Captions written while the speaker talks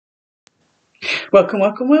Welcome,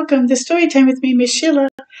 welcome, welcome to Story Time with me, Miss Sheila.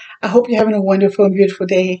 I hope you're having a wonderful and beautiful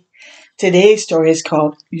day. Today's story is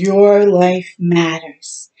called Your Life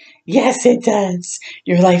Matters. Yes, it does.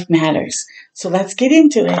 Your life matters. So let's get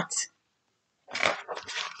into it.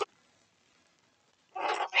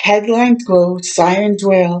 Headlines glow, sirens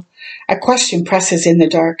wail. A question presses in the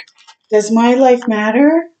dark. Does my life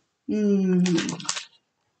matter?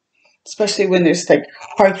 Especially when there's like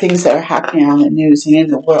hard things that are happening on the news and in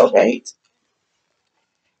the world, right?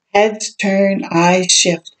 Heads turn, eyes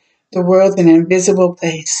shift. The world's an invisible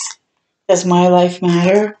place. Does my life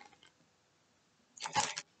matter?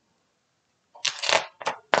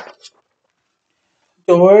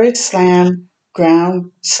 Doors slam,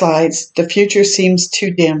 ground slides. The future seems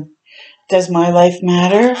too dim. Does my life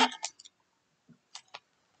matter?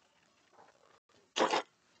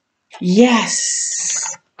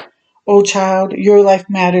 Yes. Oh, child, your life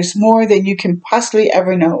matters more than you can possibly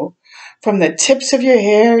ever know. From the tips of your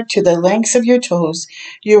hair to the lengths of your toes,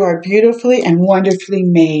 you are beautifully and wonderfully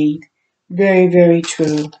made. Very, very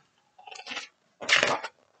true.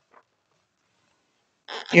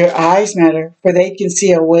 Your eyes matter, for they can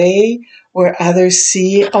see a way where others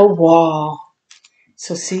see a wall.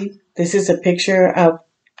 So see, this is a picture of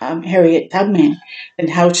Harriet Tubman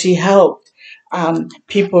and how she helped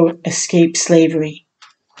people escape slavery.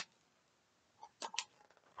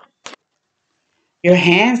 Your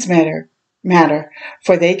hands matter,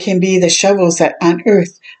 for they can be the shovels that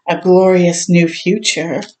unearth a glorious new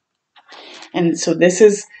future. And so this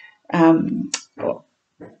is um, Barack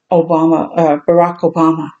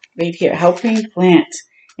Obama, right here, helping plant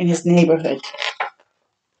in his neighborhood.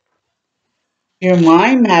 Your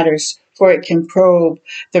mind matters, for it can probe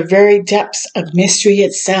the very depths of mystery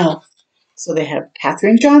itself. So they have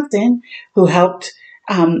Katherine Johnson, who helped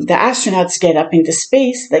the astronauts get up into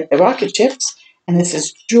space, like the rocket ships. And this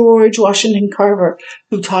is George Washington Carver,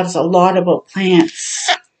 who taught us a lot about plants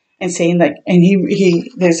and saying like, and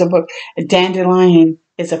he there's a book, a dandelion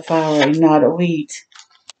is a flower and not a weed.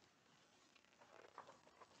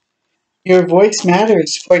 Your voice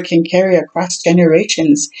matters, for it can carry across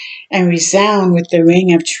generations and resound with the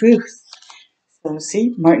ring of truth. So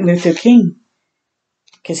see, Martin Luther King,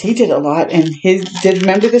 because he did a lot, and he did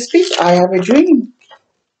remember the speech, I have a dream.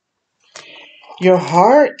 Your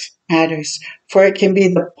heart matters, for it can be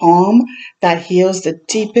the balm that heals the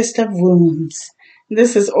deepest of wounds.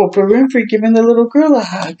 This is Oprah Winfrey giving the little girl a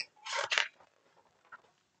hug.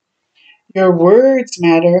 Your words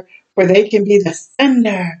matter, for they can be the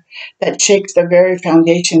thunder that shakes the very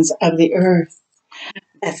foundations of the earth.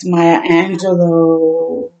 That's Maya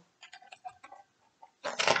Angelou.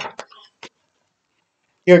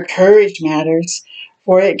 Your courage matters,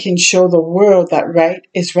 for it can show the world that right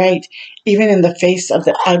is right, even in the face of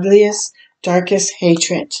the ugliest, darkest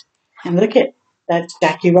hatred. And look at that's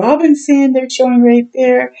Jackie Robinson they're showing right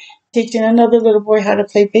there, teaching another little boy how to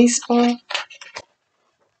play baseball.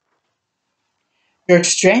 Your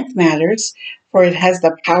strength matters, for it has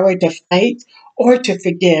the power to fight or to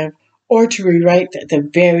forgive or to rewrite the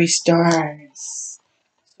very stars.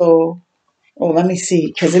 So, let me see,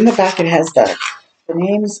 because in the back it has the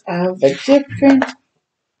names of the different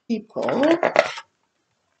people.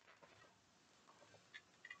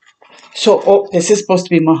 So, this is supposed to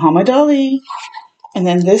be Muhammad Ali. And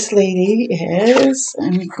then this lady is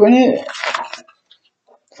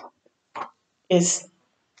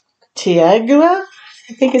Tiagla,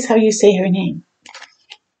 I think is how you say her name.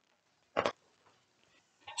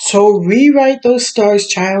 So rewrite those stars,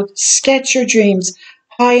 child. Sketch your dreams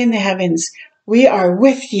high in the heavens. We are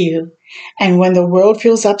with you. And when the world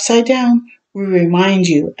feels upside down, we remind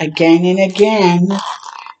you again and again.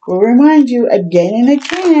 We'll remind you again and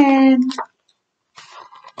again.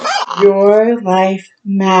 Your life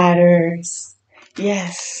matters.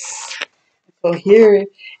 Yes. So here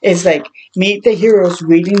is like meet the heroes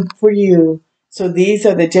waiting for you. So these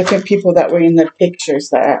are the different people that were in the pictures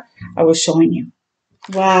that I was showing you.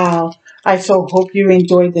 Wow. I so hope you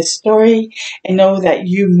enjoyed this story and know that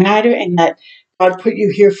you matter and that God put you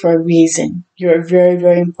here for a reason. You're very,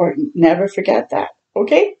 very important. Never forget that.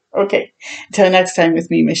 Okay? Okay. Until next time with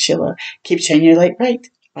me, Miss Sheila. Keep shining your light bright.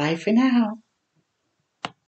 Bye for now.